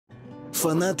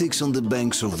Fanatics on the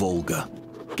banks of Volga,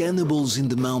 cannibals in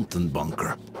the mountain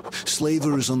bunker,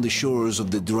 slavers on the shores of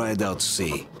the dried-out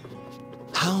sea.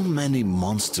 How many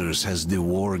monsters has the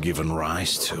war given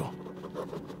rise to?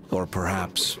 Or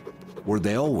perhaps, were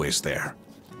they always there?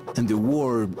 And the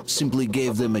war simply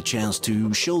gave them a chance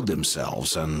to show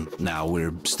themselves, and now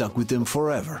we're stuck with them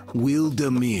forever. Will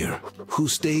Damir, who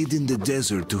stayed in the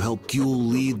desert to help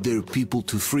Gyul lead their people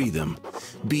to freedom,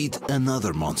 beat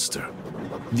another monster?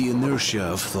 The inertia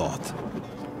of thought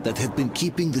that had been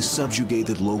keeping the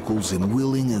subjugated locals in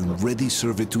willing and ready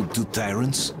servitude to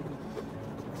tyrants?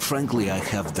 Frankly, I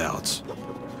have doubts.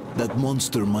 That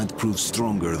monster might prove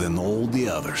stronger than all the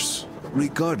others.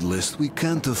 Regardless, we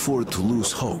can't afford to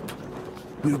lose hope.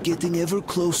 We're getting ever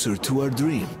closer to our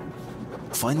dream.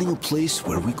 Finding a place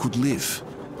where we could live,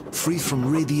 free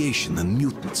from radiation and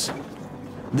mutants.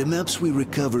 The maps we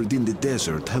recovered in the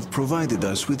desert have provided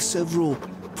us with several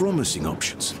promising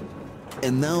options.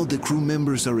 And now the crew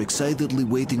members are excitedly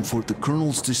waiting for the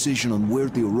Colonel's decision on where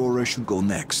the Aurora should go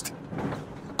next.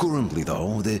 Currently,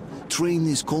 though, the train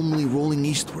is calmly rolling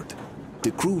eastward.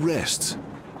 The crew rests,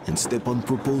 and Stepan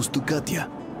proposed to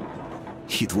Katya.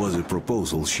 It was a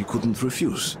proposal she couldn't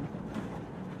refuse.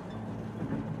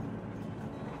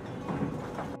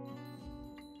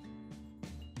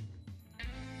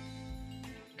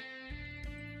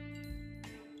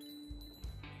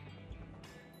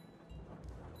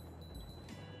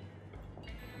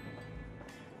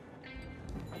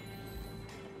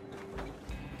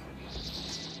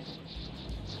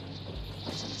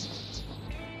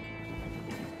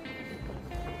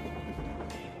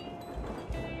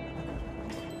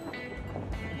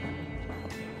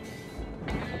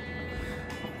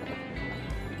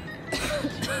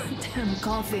 Damn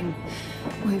coughing.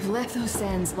 We've left those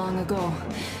sands long ago,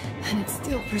 and it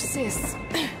still persists.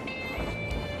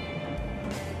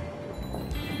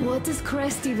 What does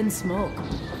Crest even smoke?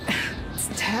 It's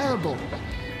terrible.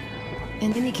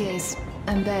 In any case,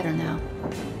 I'm better now.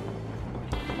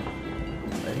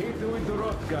 I hate to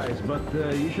interrupt, guys, but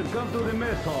you should come to the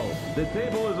mess hall. The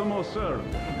table is almost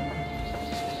served.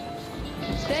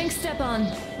 Thanks, Stepan.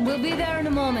 We'll be there in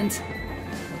a moment.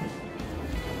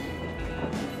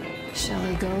 Shall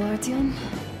we go, Artyom?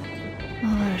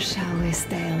 Or shall we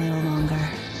stay a little longer?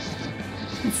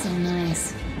 It's so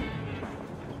nice.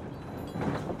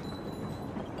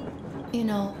 You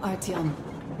know, Artyom,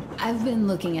 I've been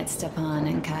looking at Stepan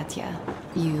and Katya,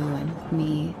 you and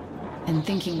me, and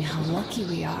thinking how lucky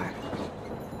we are.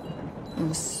 It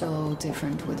was so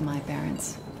different with my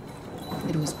parents.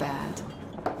 It was bad.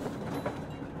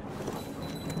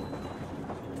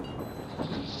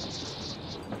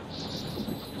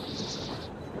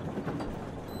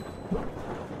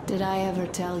 Did I ever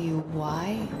tell you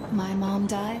why my mom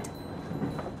died?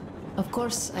 Of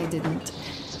course I didn't.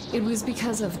 It was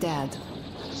because of Dad.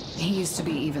 He used to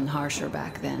be even harsher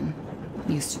back then.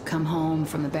 He used to come home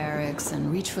from the barracks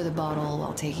and reach for the bottle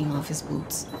while taking off his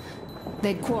boots.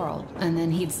 They'd quarrel, and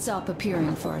then he'd stop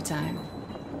appearing for a time.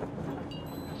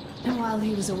 And while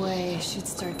he was away, she'd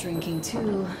start drinking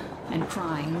too, and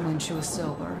crying when she was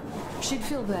sober. She'd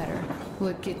feel better,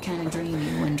 would get kind of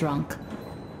dreamy when drunk.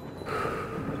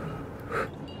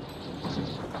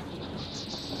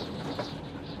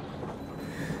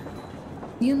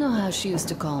 You know how she used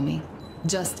to call me?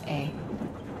 Just A.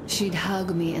 She'd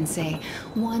hug me and say,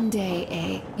 "One day,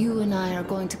 A, you and I are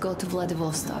going to go to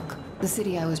Vladivostok, the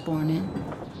city I was born in.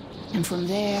 And from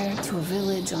there to a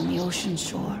village on the ocean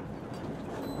shore."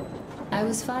 I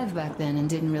was 5 back then and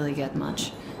didn't really get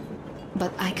much.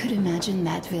 But I could imagine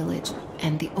that village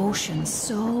and the ocean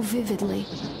so vividly,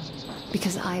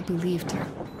 because I believed her.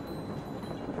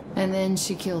 And then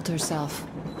she killed herself.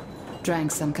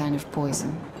 Drank some kind of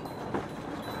poison.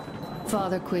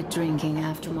 Father quit drinking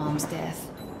after Mom's death.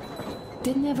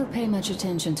 Didn't ever pay much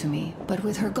attention to me, but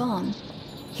with her gone,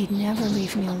 he'd never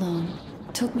leave me alone.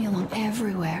 Took me along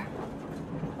everywhere.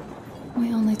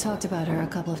 We only talked about her a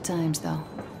couple of times, though.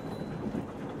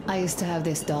 I used to have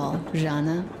this doll,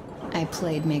 Jana. I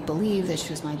played make-believe that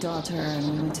she was my daughter,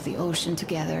 and we went to the ocean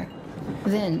together.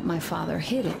 Then my father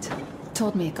hid it.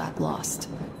 Told me it got lost.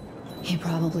 He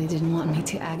probably didn't want me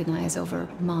to agonize over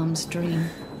Mom's dream.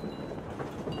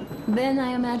 Then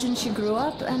I imagined she grew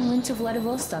up and went to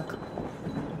Vladivostok.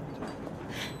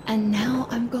 And now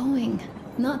I'm going.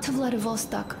 Not to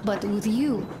Vladivostok, but with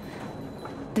you.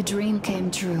 The dream came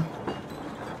true.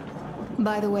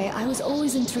 By the way, I was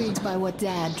always intrigued by what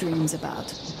Dad dreams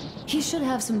about. He should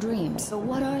have some dreams, but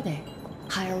what are they?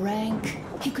 Higher rank?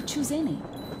 He could choose any.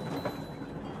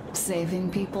 Saving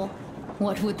people?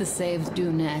 What would the saved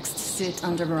do next? Sit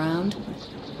underground?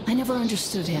 I never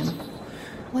understood him.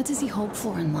 What does he hope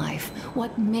for in life?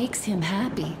 What makes him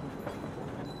happy?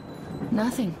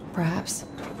 Nothing, perhaps.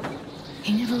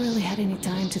 He never really had any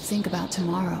time to think about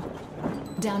tomorrow.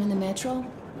 Down in the metro,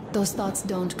 those thoughts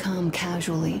don't come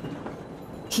casually.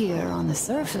 Here on the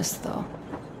surface, though.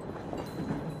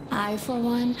 I, for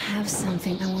one, have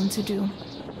something I want to do.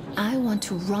 I want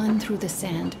to run through the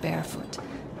sand barefoot.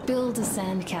 Build a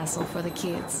sandcastle for the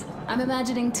kids. I'm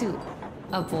imagining two.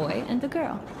 A boy and a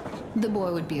girl. The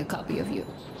boy would be a copy of you.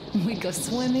 We'd go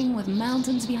swimming with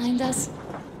mountains behind us.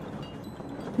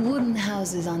 Wooden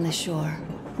houses on the shore.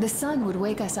 The sun would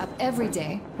wake us up every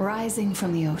day, rising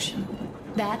from the ocean.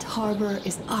 That harbor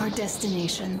is our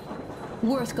destination.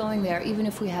 Worth going there even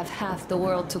if we have half the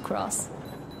world to cross.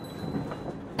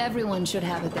 Everyone should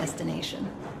have a destination.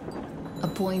 A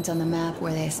point on the map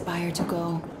where they aspire to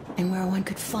go, and where one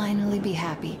could finally be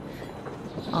happy.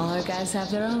 All our guys have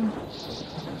their own.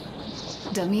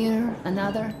 Damir,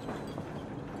 another.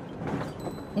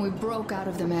 We broke out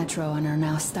of the metro and are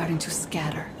now starting to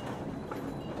scatter.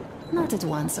 Not at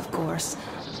once, of course.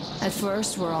 At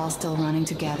first, we're all still running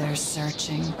together,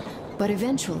 searching. But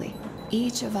eventually,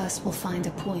 each of us will find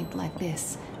a point like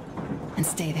this, and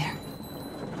stay there.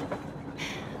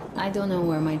 I don't know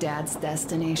where my dad's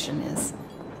destination is.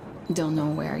 Don't know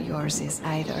where yours is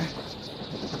either.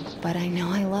 But I know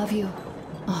I love you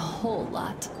a whole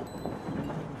lot.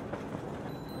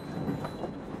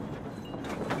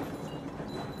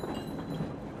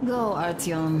 Go,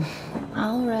 Artyom.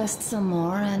 I'll rest some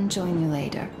more and join you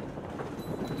later.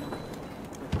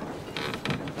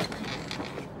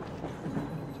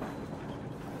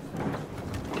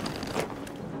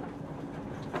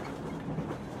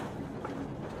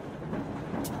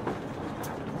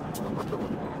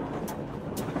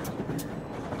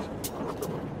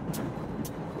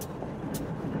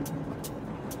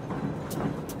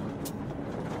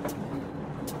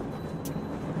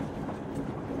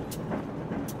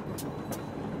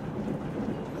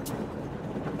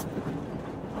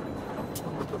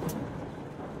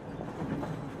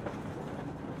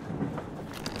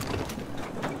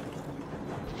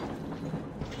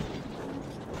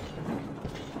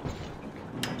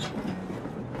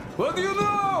 What do you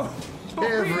know?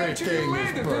 Everything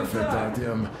is perfect,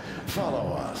 Artyom.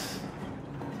 Follow us.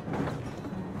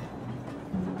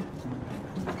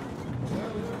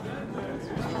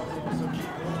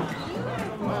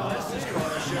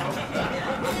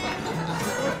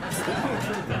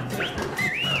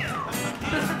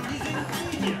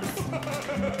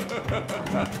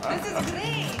 This is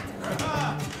great!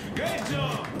 Great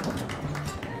job!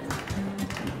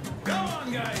 Come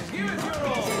on, guys, give it your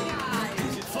all!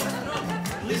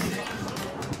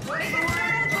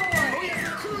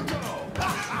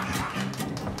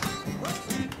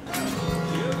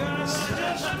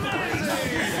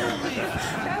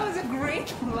 That was a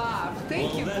great laugh.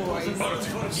 Thank you, boys.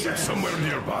 Artyom, sit somewhere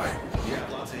nearby.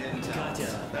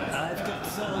 Katya, I've kept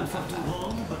silent for too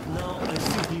long, but now I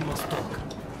simply must talk.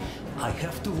 I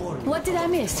have to warn you. What did I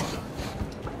miss?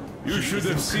 You should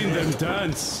have seen them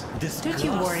dance. Don't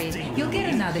you worry. You'll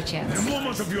get another A chance.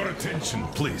 moment of your attention,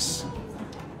 please.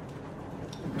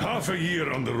 Half a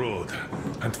year on the road,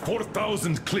 and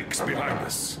 4,000 clicks behind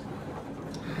us.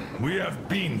 We have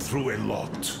been through a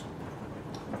lot.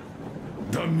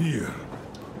 Damir.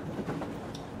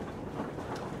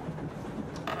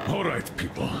 All right,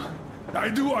 people. I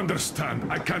do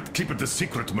understand I can't keep it a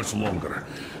secret much longer.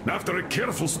 After a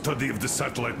careful study of the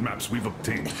satellite maps we've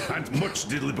obtained, and much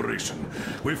deliberation,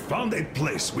 we've found a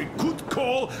place we could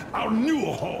call our new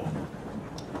home.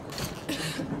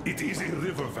 It is a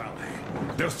river valley.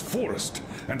 There's forest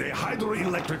and a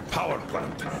hydroelectric power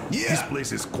plant. This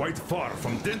place is quite far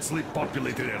from densely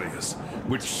populated areas,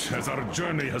 which, as our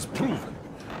journey has proven,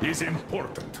 is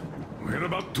important. We're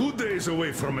about 2 days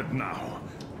away from it now.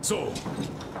 So,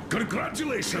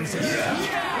 congratulations!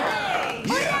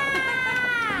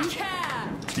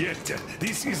 Yet,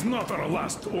 this is not our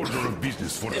last order of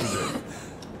business for today.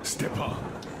 Stepan,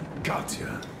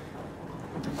 Katya.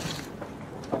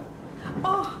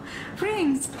 Oh,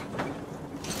 rings!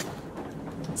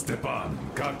 Stepan,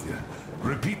 Katya,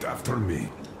 repeat after me.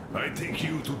 I take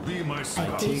you to be my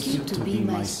spouse. Take you to be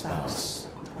my spouse.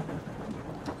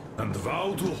 And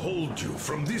vow to hold you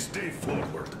from this day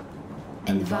forward.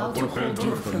 And vow to For hold better,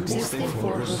 you from this day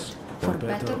forward, for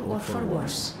better or for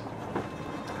worse.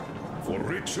 For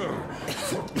richer,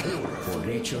 for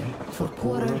poorer. For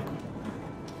poorer,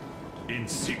 In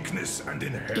sickness and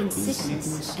in health. in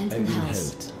sickness and in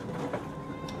health.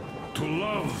 To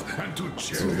love and to To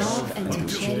cherish. love and to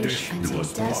until cherish death do until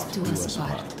us death part. do us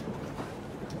part.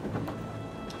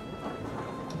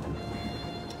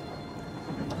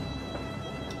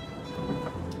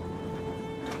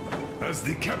 As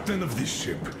the captain of this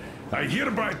ship, I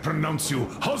hereby pronounce you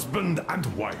husband and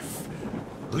wife.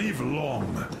 Live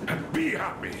long and be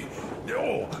happy.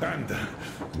 Oh, and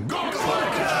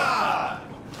Gorka!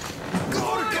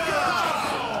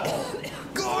 Gorka!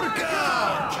 Gorka!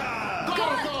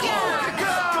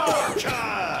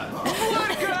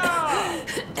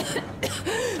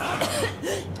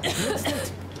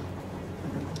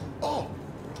 Oh!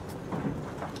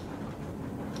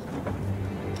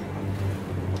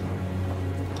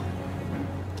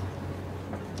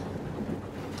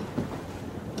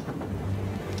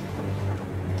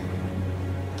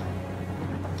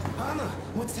 Anna,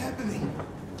 what's happening?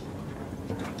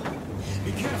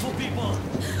 Be careful, people!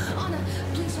 Anna,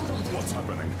 please hold on. What's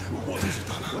happening? What is it,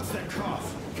 Anna? What's that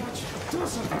cough? Gotcha. Do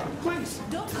something, please.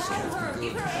 Don't crowd her.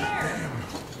 Give her air.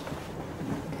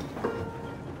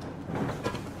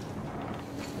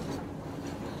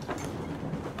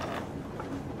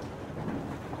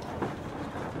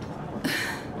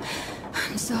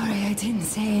 I'm sorry I didn't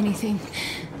say anything.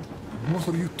 What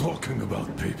are you talking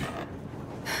about, baby?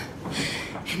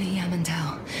 In the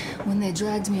Yamantau, when they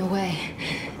dragged me away,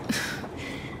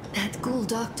 that ghoul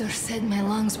doctor said my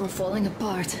lungs were falling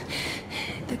apart.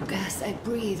 The gas I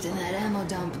breathed in that ammo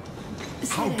dump. said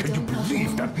How I can you don't know believe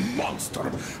how- that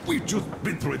monster? We've just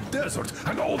been through a desert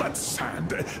and all that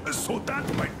sand, so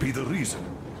that might be the reason.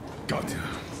 Katya,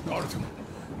 Artyom,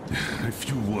 a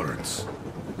few words.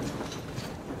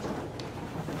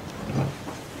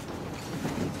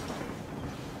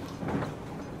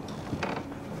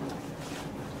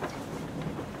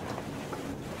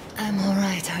 I'm all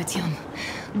right, Artyom.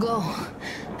 Go.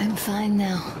 I'm fine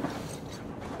now.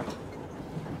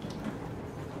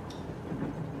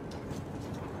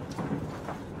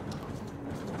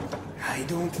 I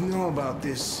don't know about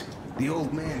this. The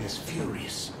old man is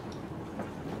furious.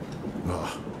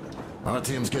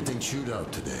 Artyom's getting chewed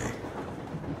out today.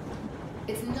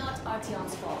 It's not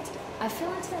Artyom's fault. I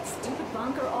fell into that stupid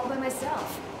bunker all by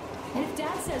myself. And if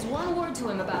Dad says one word to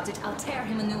him about it, I'll tear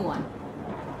him a new one.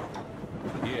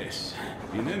 Yes.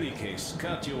 In any case,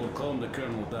 Katya will calm the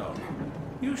colonel down.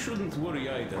 You shouldn't worry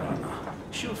either, Anna.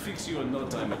 She'll fix you in no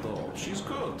time at all. She's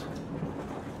good.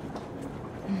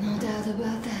 No doubt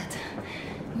about that.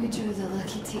 We drew the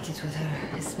lucky ticket with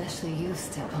her, especially you,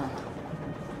 Stepan.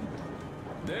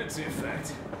 That's a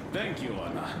fact. Thank you,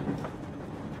 Anna.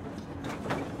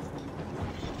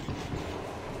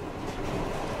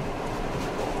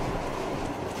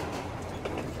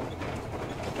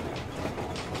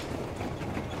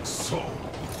 So,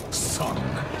 son,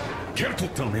 care to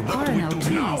tell me what Colonel, do we do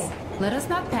please. now? Let us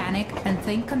not panic and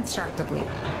think constructively.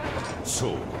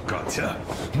 So, Katya,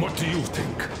 what do you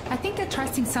think? I think that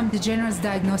trusting some degenerate's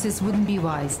diagnosis wouldn't be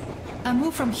wise. A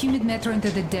move from humid metro into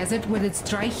the desert with its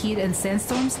dry heat and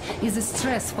sandstorms is a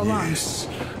stress for lungs.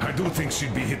 Yes, I do think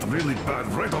she'd be hit really bad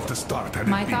right off the start. Had it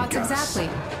My been thoughts gas. exactly.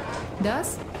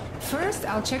 Thus, first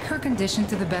I'll check her condition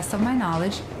to the best of my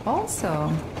knowledge.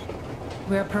 Also,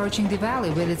 we're approaching the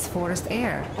valley with its forest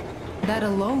air. That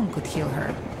alone could heal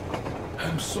her.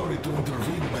 I'm sorry to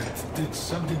intervene, but did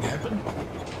something happen?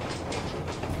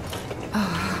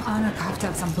 Anna coughed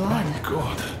up some blood.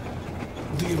 God,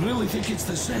 do you really think it's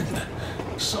the sand?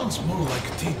 Sounds more like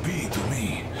TB to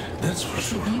me, that's for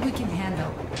sure. TB we can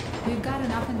handle. We've got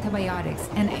enough antibiotics,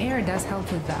 and air does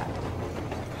help with that.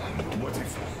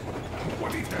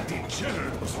 What if that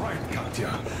degenerate was right, Katya?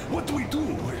 What do we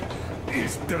do?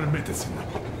 Is there medicine?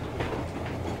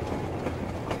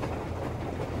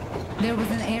 There was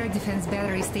an air defense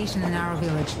battery station in our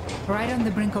village. Right on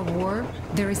the brink of war,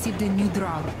 they received a new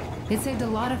drug. It saved a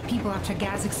lot of people after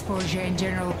gas exposure and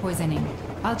general poisoning.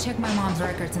 I'll check my mom's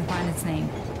records and find its name.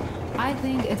 I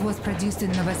think it was produced in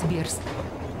Novosibirsk.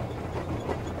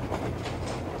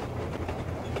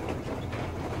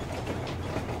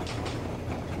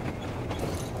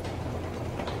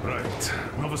 Right,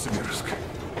 Novosibirsk.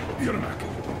 Yermak,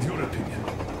 your opinion.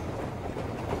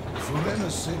 For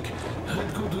Anna's sake,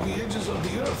 I'd go to the edges of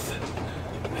the earth.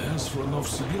 As for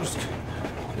Novosibirsk,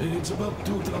 it's about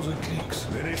 2,000 cliques.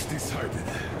 Then it's decided.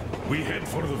 We head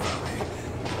for the valley.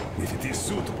 If it is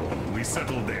suitable, we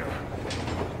settle there.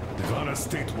 If Anna's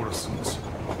state worsens,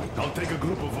 I'll take a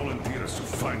group of volunteers to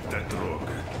find that drug.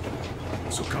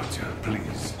 So Katya,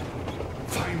 please,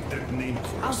 find that name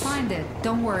for I'll us. find it,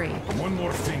 don't worry. One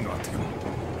more thing, Artyom.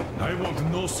 I want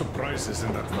no surprises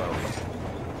in that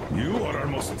valley. You are our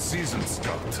most seasoned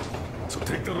scout. So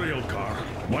take the rail car,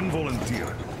 one volunteer,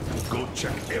 and go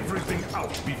check everything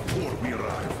out before we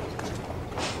arrive.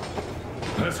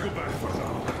 Let's go back for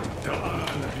now. Tell Anna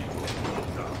and the people to go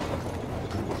down.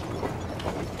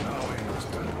 Now I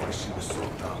understand why she was so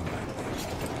down like this.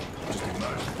 Just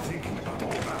imagine thinking about all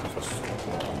that for so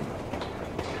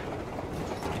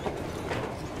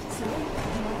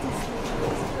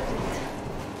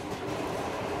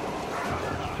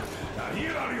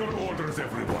orders,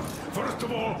 everyone. First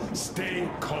of all, stay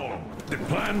calm. The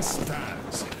plan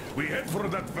stands. We head for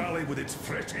that valley with its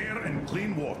fresh air and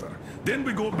clean water. Then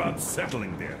we go about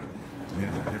settling there.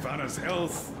 If Anna's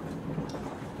health...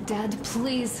 Dad,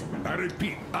 please. I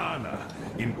repeat, Anna,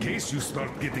 in case you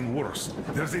start getting worse,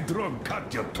 there's a drug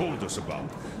Katya told us about,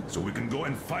 so we can go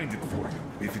and find it for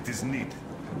you, if it is needed.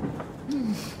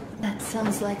 That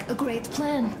sounds like a great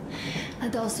plan.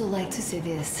 I'd also like to say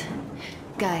this.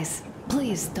 Guys,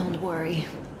 please don't worry.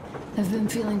 I've been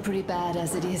feeling pretty bad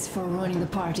as it is for ruining the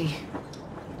party.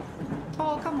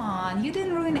 Oh, come on. You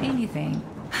didn't ruin anything.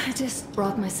 I just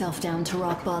brought myself down to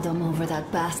rock bottom over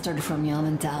that bastard from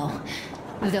Yamantau.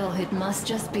 Though it must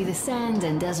just be the sand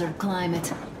and desert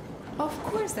climate. Of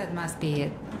course that must be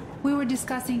it. We were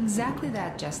discussing exactly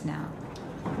that just now.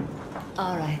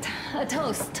 All right, a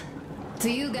toast. To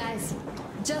you guys.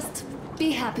 Just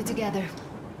be happy together.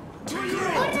 To you!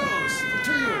 Toast!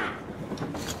 To you!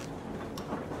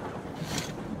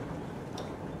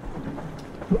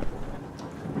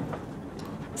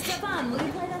 Stefan, will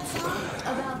you play that song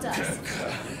about us?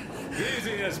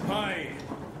 Easy as pie.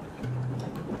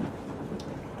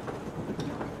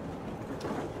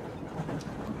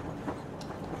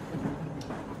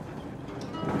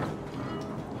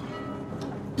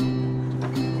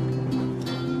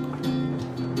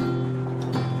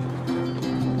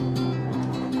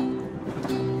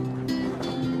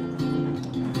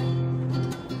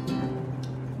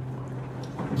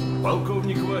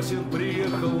 Полковник Васин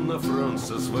приехал на фронт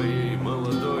со своей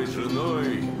молодой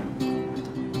женой.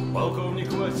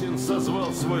 Полковник Васин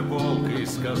созвал свой полк и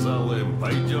сказал им: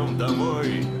 пойдем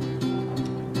домой.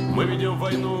 Мы ведем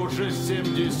войну уже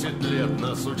 70 лет,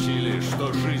 нас учили,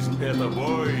 что жизнь это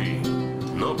бой.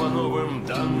 Но по новым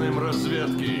данным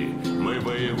разведки мы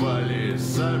воевали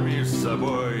сами с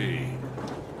собой.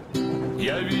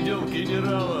 Я видел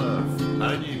генералов,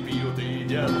 они пьют и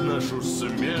едят нашу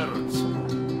смерть.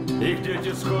 Их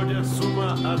дети сходят с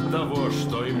ума от того,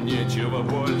 что им нечего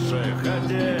больше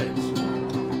хотеть.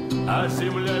 А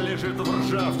земля лежит в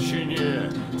ржавчине,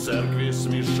 церкви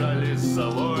смешались с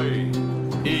золой.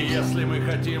 И если мы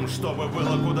хотим, чтобы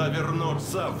было куда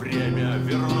вернуться, время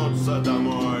вернуться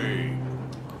домой.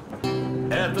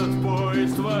 Этот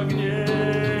поезд в огне,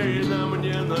 и нам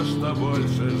не на что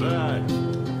больше жать.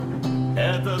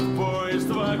 Этот поезд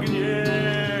в огне,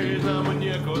 и нам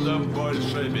некуда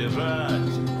больше бежать.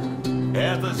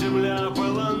 Эта земля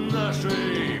была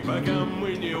нашей, пока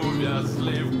мы не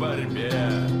увязли в борьбе.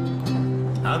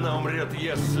 Она умрет,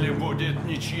 если будет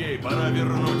ничьей, пора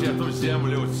вернуть эту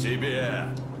землю себе.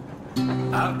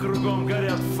 А кругом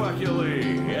горят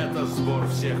факелы, это сбор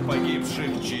всех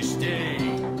погибших частей.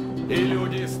 И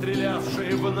люди,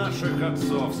 стрелявшие в наших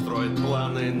отцов, строят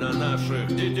планы на наших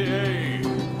детей.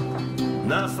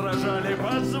 Нас сражали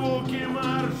под звуки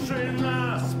маршей,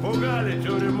 нас пугали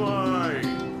тюрьмой.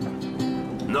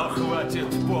 Но хватит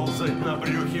ползать на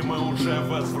брюхе, мы уже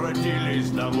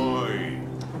возвратились домой.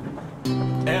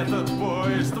 Этот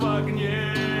поезд в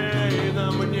огне, и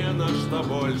нам не на что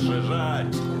больше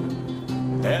жать.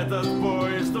 Этот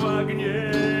поезд в огне,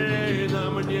 и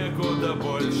нам некуда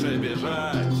больше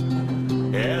бежать.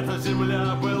 Эта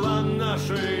земля была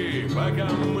нашей,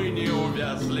 пока мы не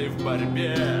увязли в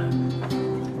борьбе.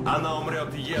 Она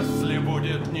умрет, если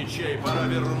будет ничей, пора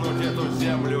вернуть эту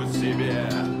землю себе.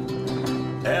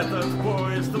 Этот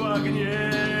поезд в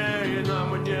огне, и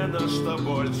нам не на что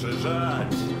больше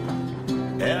жать.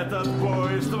 Этот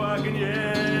поезд в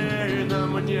огне, и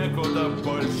нам некуда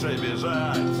больше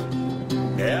бежать.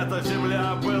 Эта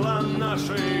земля была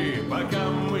нашей, пока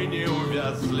мы не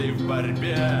увязли в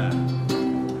борьбе.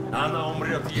 Она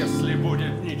умрет, если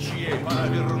будет ничьей, пора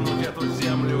вернуть эту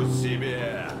землю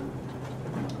себе.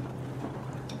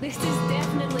 This is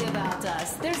definitely about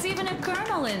us. There's even a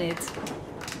colonel in it.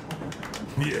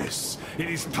 Yes, it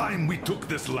is time we took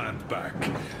this land back.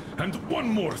 And one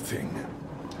more thing.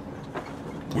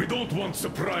 We don't want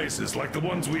surprises like the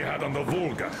ones we had on the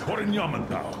Volga or in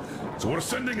Yamantau. So we're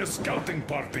sending a scouting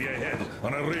party ahead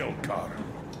on a rail car.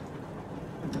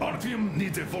 Artyom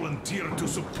needs a volunteer to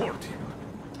support him.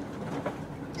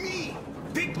 Me!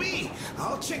 Pick me!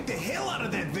 I'll check the hell out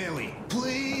of that valley.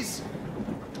 Please?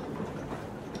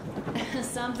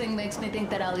 Something makes me think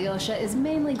that Alyosha is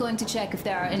mainly going to check if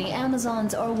there are any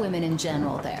Amazons or women in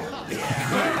general there.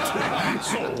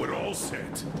 So we're all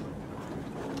set.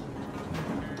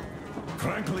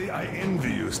 Frankly, I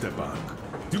envy you, Stepan.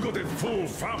 You got a full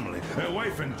family, a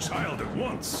wife and child at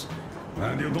once.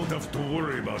 And you don't have to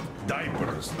worry about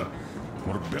diapers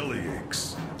or belly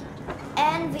aches.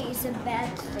 Envy is a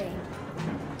bad thing.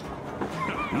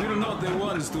 We're not the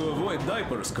ones to avoid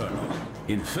diapers, Colonel.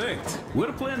 In fact,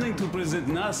 we're planning to present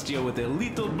Nastya with a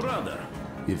little brother,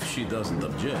 if she doesn't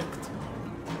object.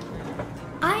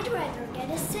 I'd rather get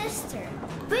a sister.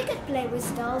 We could play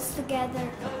with dolls together.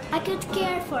 I could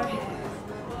care for her.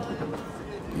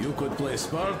 You could play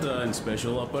Sparta in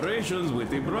special operations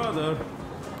with your brother.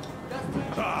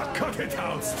 Ah, cut it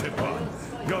out, Stepan.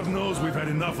 God knows we've had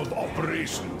enough of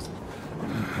operations.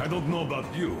 I don't know about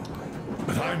you,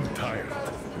 but I'm tired.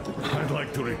 I'd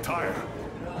like to retire.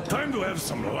 Time to have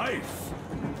some life.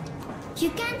 You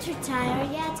can't retire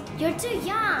yet. You're too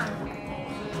young.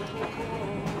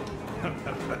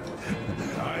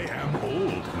 I am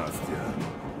old, Nastya.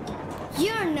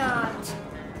 You're not.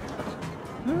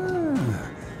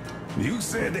 You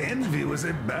said envy was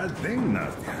a bad thing,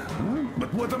 Nastya. Huh?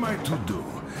 But what am I to do?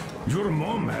 Your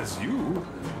mom has you,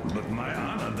 but my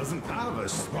Anna doesn't have a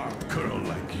smart girl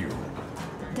like you.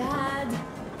 Dad.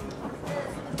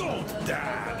 Don't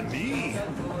dad me!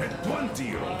 A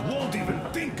 20-year-old won't even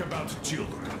think about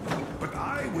children. But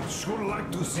I would sure like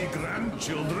to see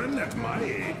grandchildren at my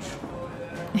age.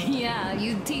 Yeah,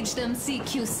 you teach them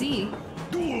CQC.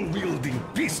 Dual-wielding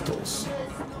pistols.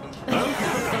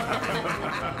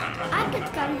 I could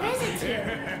come visit you.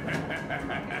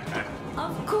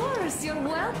 Of course, you're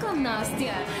welcome,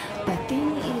 Nastya. The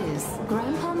thing is,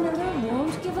 Grandpa Miller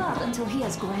won't give up until he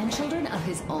has grandchildren of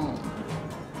his own.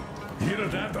 Hear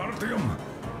that, Artyom?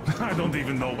 I don't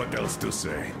even know what else to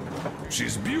say.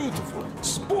 She's beautiful,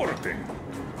 sporting.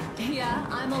 Yeah,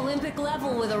 I'm Olympic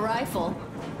level with a rifle.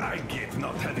 I get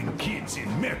not having kids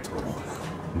in Metro.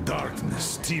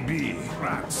 Darkness, TB,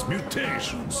 rats,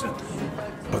 mutations.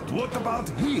 But what about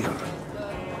here?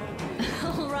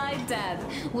 All right, Dad.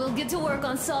 We'll get to work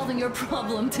on solving your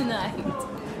problem tonight.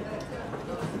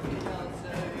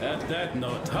 At that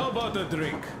note, how about a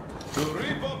drink? To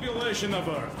repopulation of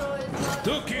Earth.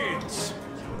 To kids.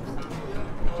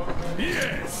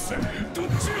 Yes, to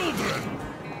children.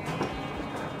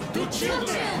 To children.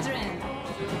 Children.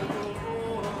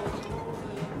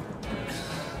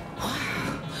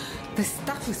 The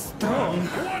stuff is strong.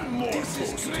 One more, This is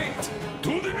folks. great.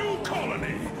 To the new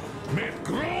colony. May it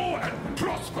grow and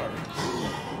prosper.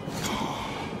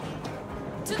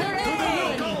 To the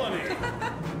New colony.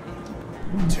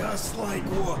 Just like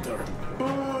water.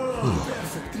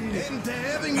 Perfect. And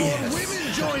having more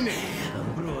women joining.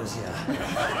 Ambrosia.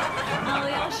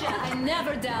 Alyosha, I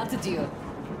never doubted you.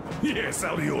 Yes,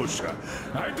 Alyosha.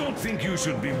 I don't think you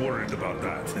should be worried about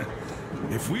that.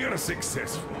 If we are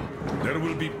successful, there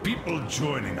will be people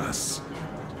joining us.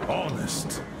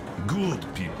 Honest, good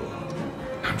people.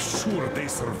 I'm sure they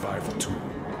survive too.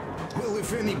 Well,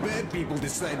 if any bad people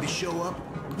decide to show up,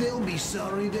 they'll be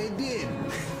sorry they did.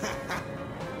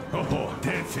 Oh,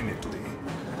 definitely.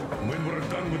 When we're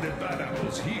done with the bad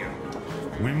apples here,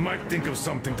 we might think of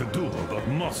something to do about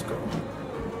Moscow.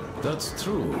 That's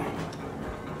true.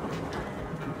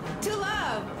 To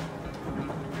love.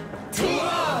 To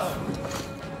love!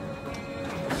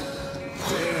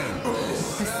 The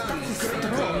stuff is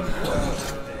strong.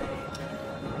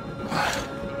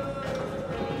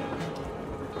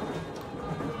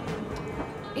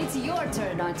 It's your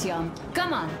turn, Artyom.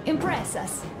 Come on, impress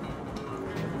us.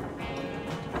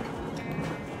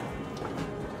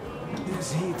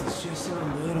 This heat is just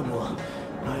unbearable,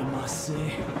 I must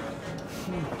say.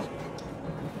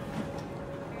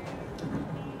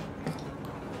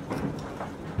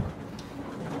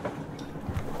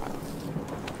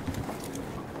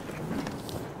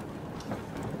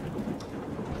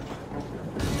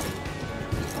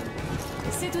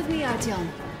 Sit with me, Artyom.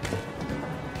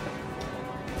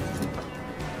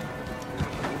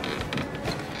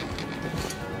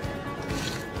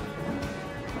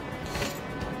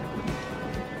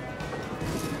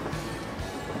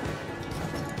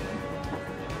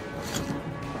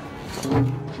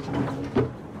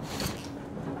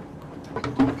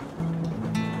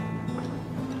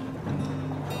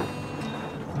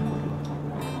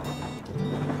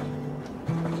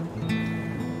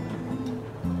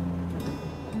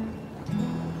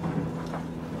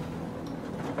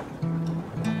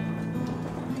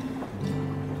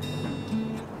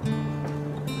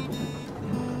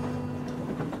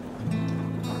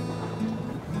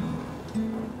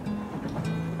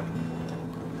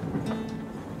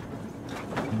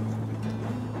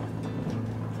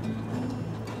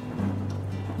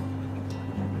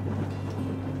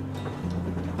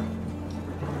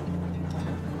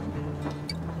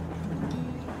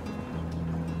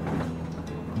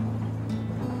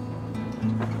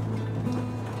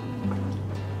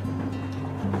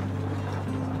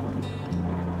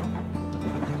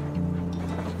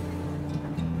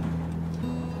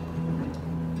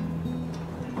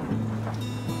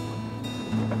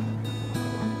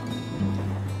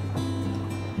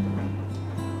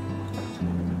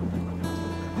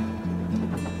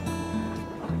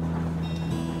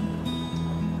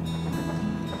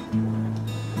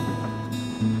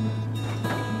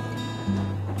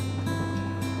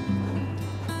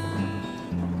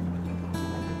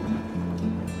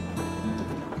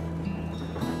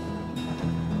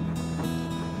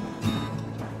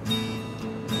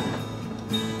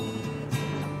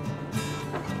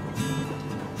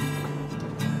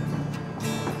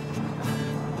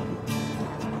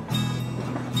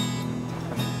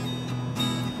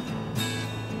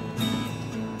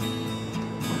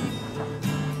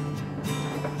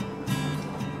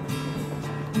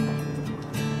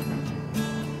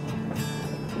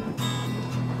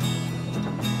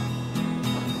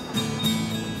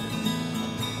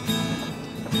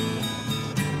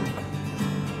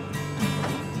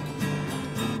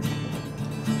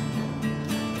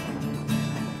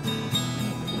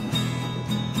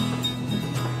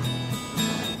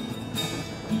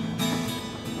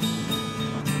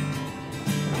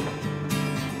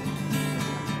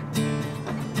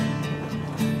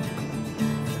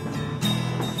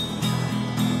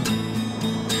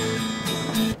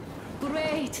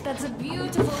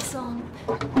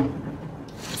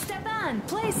 on,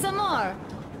 play some more.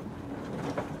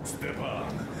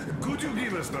 Stepan, could you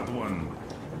give us that one?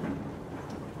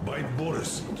 By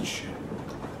Borisich.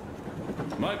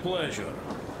 My pleasure.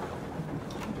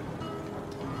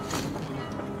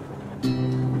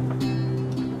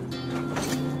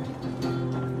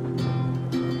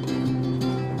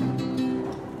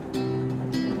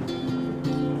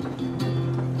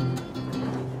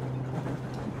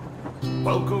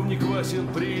 Полковник Васин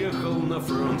приехал на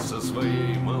фронт со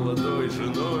своей молодой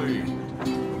женой.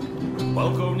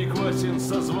 Полковник Васин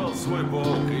созвал свой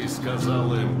полк и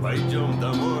сказал им: пойдем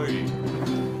домой.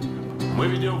 Мы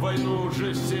ведем войну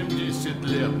уже 70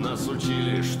 лет, нас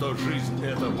учили, что жизнь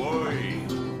это бой.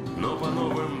 Но по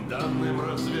новым данным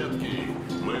разведки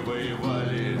мы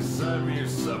воевали сами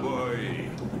с собой.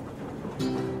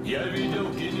 Я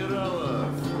видел генералов,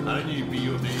 они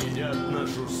пьют и едят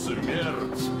нашу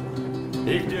смерть.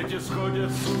 Их дети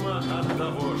сходят с ума от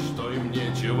того, что им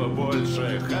нечего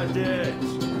больше хотеть.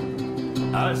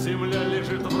 А земля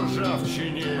лежит в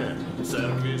ржавчине,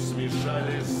 церкви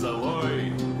смешались с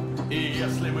золой. И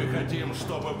если мы хотим,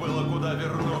 чтобы было куда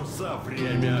вернуться,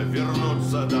 время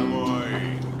вернуться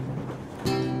домой.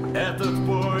 Этот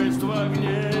поезд в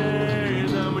огне,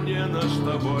 и нам не на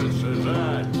что больше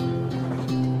жать.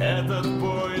 Этот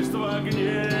поезд в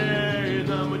огне, и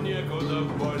нам некуда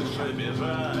больше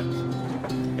бежать.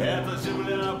 Эта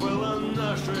земля была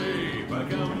нашей,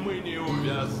 пока мы не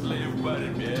увязли в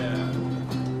борьбе.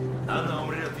 Она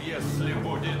умрет, если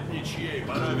будет ничьей,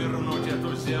 пора вернуть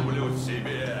эту землю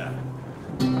себе.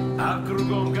 А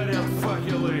кругом горят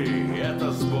факелы,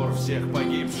 это сбор всех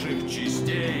погибших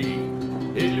частей.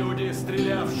 И люди,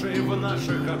 стрелявшие в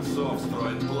наших отцов,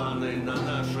 строят планы на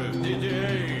наших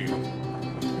детей.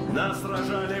 Нас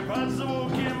сражали под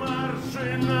звуки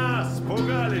маршей, нас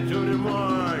пугали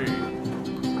тюрьмой.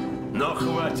 Но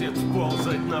хватит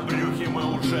ползать на брюхе,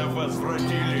 мы уже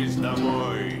возвратились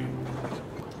домой.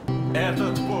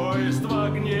 Этот поезд в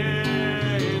огне,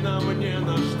 и нам не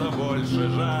на что больше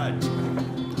жать.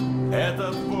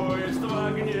 Этот поезд в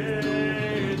огне,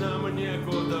 и нам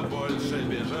некуда больше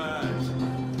бежать.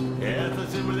 Эта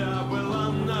земля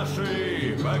была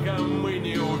нашей, пока мы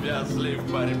не увязли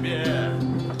в борьбе.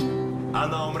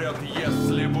 Она умрет,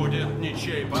 если будет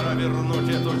ничей, пора вернуть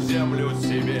эту землю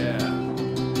себе.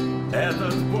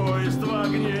 Этот поезд в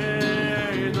огне,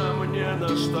 и нам не на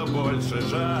что больше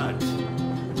жать.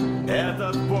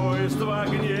 Этот поезд в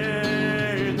огне,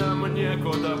 и нам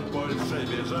некуда больше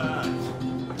бежать.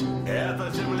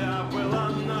 Эта земля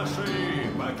была нашей,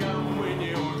 пока мы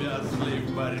не увязли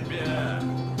в борьбе.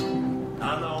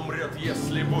 Она умрет,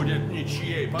 если будет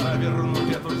ничьей, пора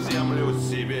вернуть эту землю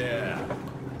себе.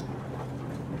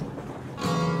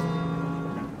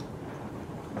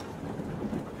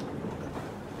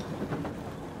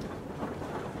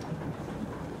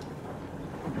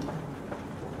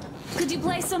 Could you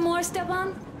play some more,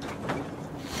 Stepan?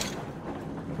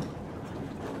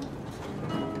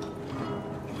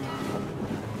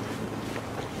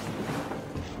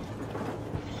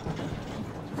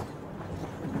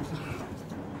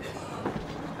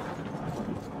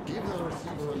 Give the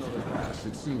receiver another pass.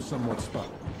 It seems somewhat stuck.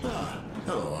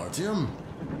 Hello, Artyom.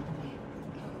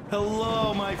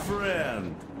 Hello, my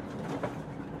friend.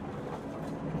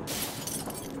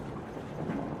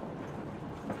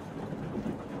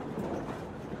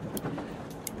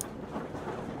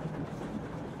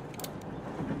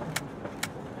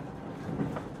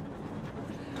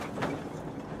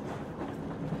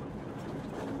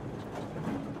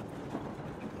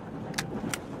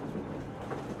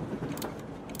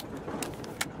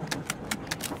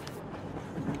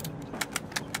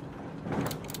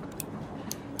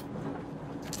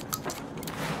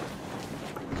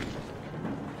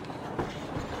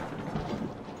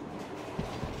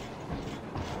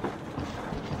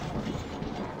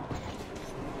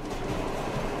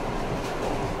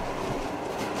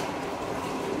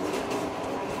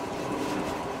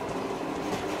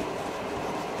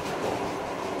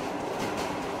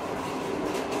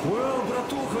 Well,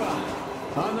 bratucha,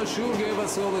 Anna sure gave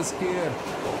us all a scare.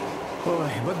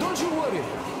 But don't you worry.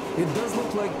 It does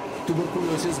look like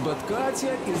tuberculosis, but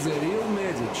Katya is a real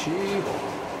medic.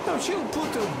 She'll put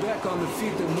her back on the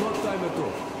feet in no time at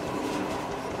all.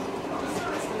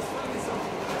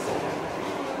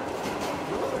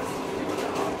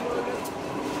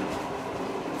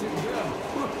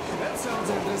 That sounds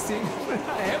interesting.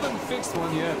 I haven't fixed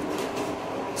one yet.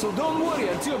 So don't worry,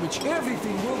 Artyomich,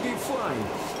 everything will be fine.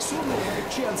 Soon we'll have a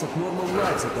chance at normal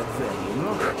lives at that venue, you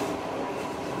know?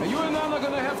 Are you and Anna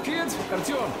gonna have kids,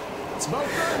 Artyom? It's about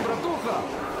time,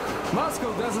 bratucha.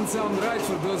 Moscow doesn't sound right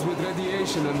for those with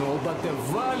radiation and all, but the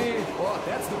valley, oh,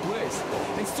 that's the place.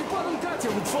 And Stepan and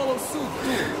Katya would follow suit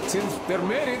too, since they're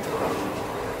married.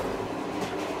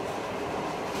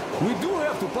 We do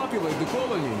have to populate the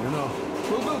colony, you know.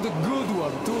 We'll build a good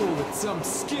one too, with some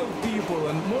skilled people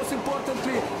and, most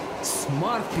importantly,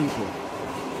 smart people.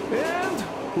 And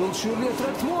we'll surely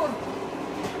attract more.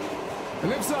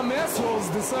 And if some assholes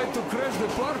decide to crash the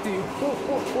party,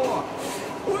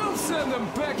 we'll send them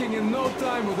packing in no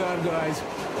time with our guys.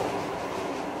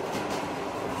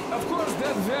 Of course,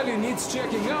 that valley needs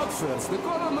checking out first. The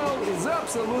colonel is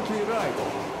absolutely right.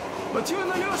 But you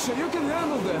and Alyosha, you can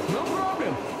handle that, no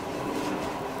problem.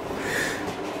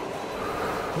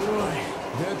 Boy,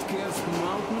 that Kersk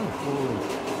mountain?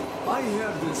 Oh, I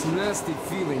had this nasty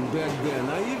feeling back then.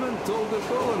 I even told the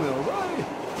colonel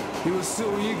why. He was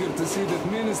so eager to see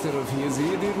that minister of his, he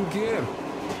didn't care.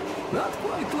 Not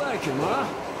quite like him, huh?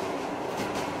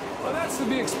 Well, that's to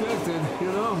be expected,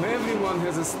 you know. Everyone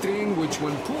has a string which,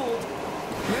 when pulled,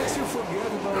 makes you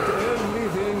forget about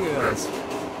everything else.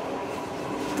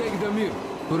 Take Damir,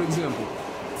 for example.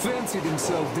 Fancied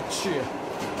himself the chair.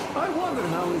 I wonder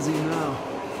how is he now?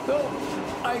 Well,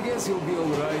 I guess he'll be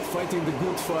alright, fighting the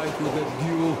good fight with that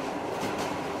duel.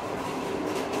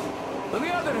 On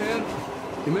the other hand,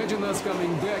 imagine us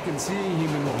coming back and seeing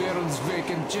him in Baron's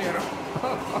vacant chair.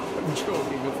 I'm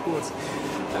joking, of course.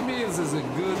 Amirs is a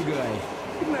good guy.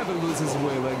 He'd never lose his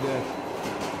way like that.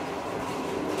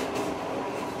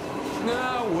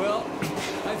 Ah, well,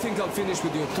 I think I'll finish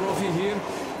with your trophy here.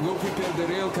 Go prepare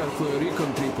the railcar for a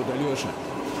recon trip with Alyosha.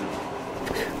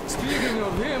 Speaking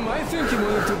of him, I think he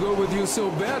wanted to go with you so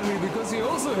badly because he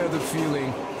also had a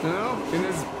feeling, you know, in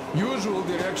his usual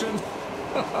direction.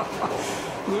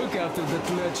 Look after that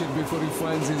Fletcher before he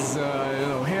finds his,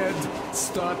 head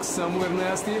stuck somewhere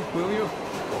nasty, will you?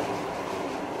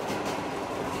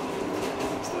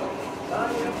 So,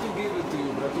 I have to give it to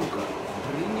you, bratucha.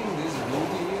 Bringing this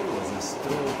beauty here was a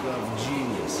stroke of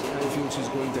genius. I feel she's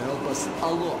going to help us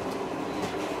a lot.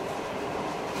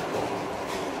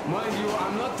 Mind you,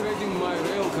 I'm not trading my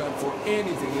railcar for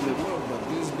anything in the world, but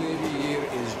this baby here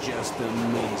is just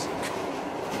amazing.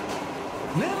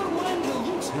 Never mind the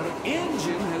looks, her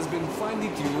engine has been finely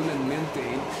tuned and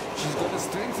maintained. She's got a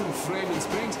strengthened frame and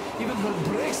springs, even her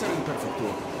brakes are in perfect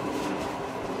order.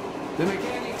 The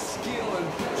mechanic's skill and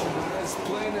passion are as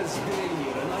plain as day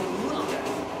here, and I love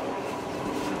that.